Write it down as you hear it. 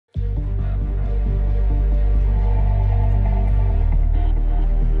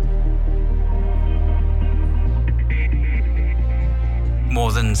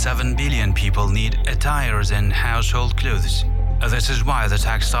than 7 billion people need attires and household clothes. This is why the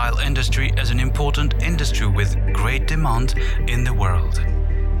textile industry is an important industry with great demand in the world.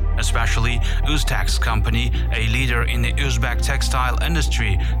 Especially Uztex company, a leader in the Uzbek textile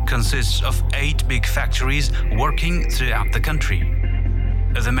industry, consists of 8 big factories working throughout the country.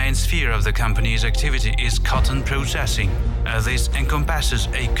 The main sphere of the company's activity is cotton processing. This encompasses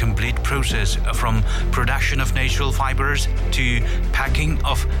a complete process from production of natural fibers to packing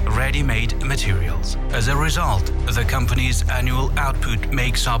of ready-made materials. As a result, the company's annual output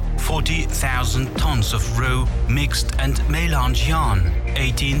makes up 40,000 tons of raw, mixed and melange yarn,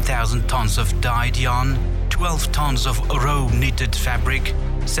 18,000 tons of dyed yarn, 12 tons of raw knitted fabric,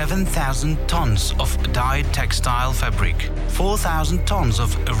 7,000 tons of dyed textile fabric, 4,000 tons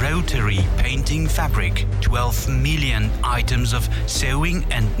of rotary painting fabric, 12 million items of sewing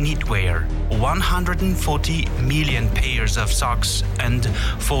and knitwear, 140 million pairs of socks, and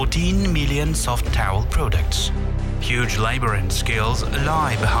 14 million soft towel products. Huge labor and skills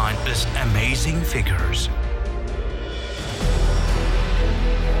lie behind these amazing figures.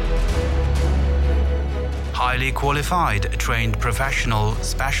 Highly qualified, trained professional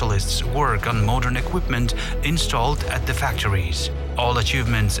specialists work on modern equipment installed at the factories. All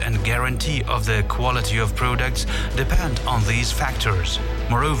achievements and guarantee of the quality of products depend on these factors.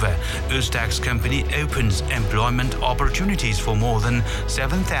 Moreover, Uztex company opens employment opportunities for more than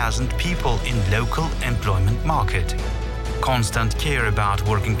 7,000 people in local employment market. Constant care about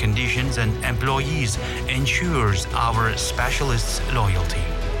working conditions and employees ensures our specialists' loyalty.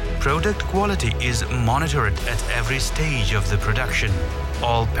 Product quality is monitored at every stage of the production.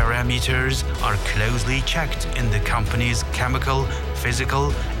 All parameters are closely checked in the company's chemical,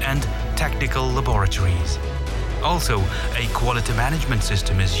 physical, and technical laboratories. Also, a quality management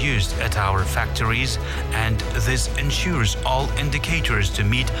system is used at our factories, and this ensures all indicators to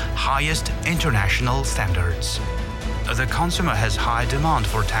meet highest international standards. The consumer has high demand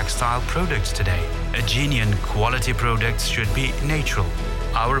for textile products today. A genuine quality products should be natural.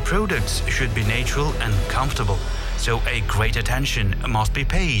 Our products should be natural and comfortable, so a great attention must be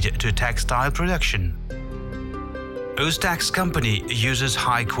paid to textile production. Uztex company uses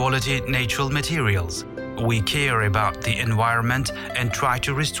high-quality natural materials. We care about the environment and try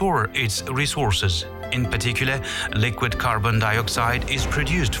to restore its resources. In particular, liquid carbon dioxide is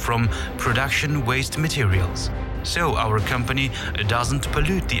produced from production waste materials. So our company doesn't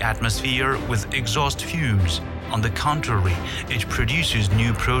pollute the atmosphere with exhaust fumes. On the contrary, it produces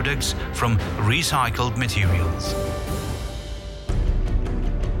new products from recycled materials.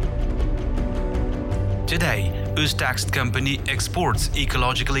 Today, Uztex company exports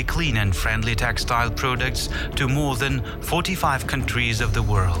ecologically clean and friendly textile products to more than 45 countries of the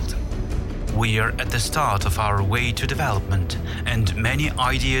world. We are at the start of our way to development, and many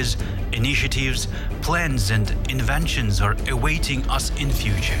ideas, initiatives, plans and inventions are awaiting us in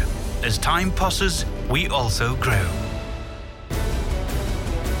future. As time passes, we also grow.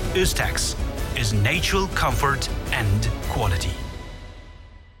 Uztex is natural comfort and quality.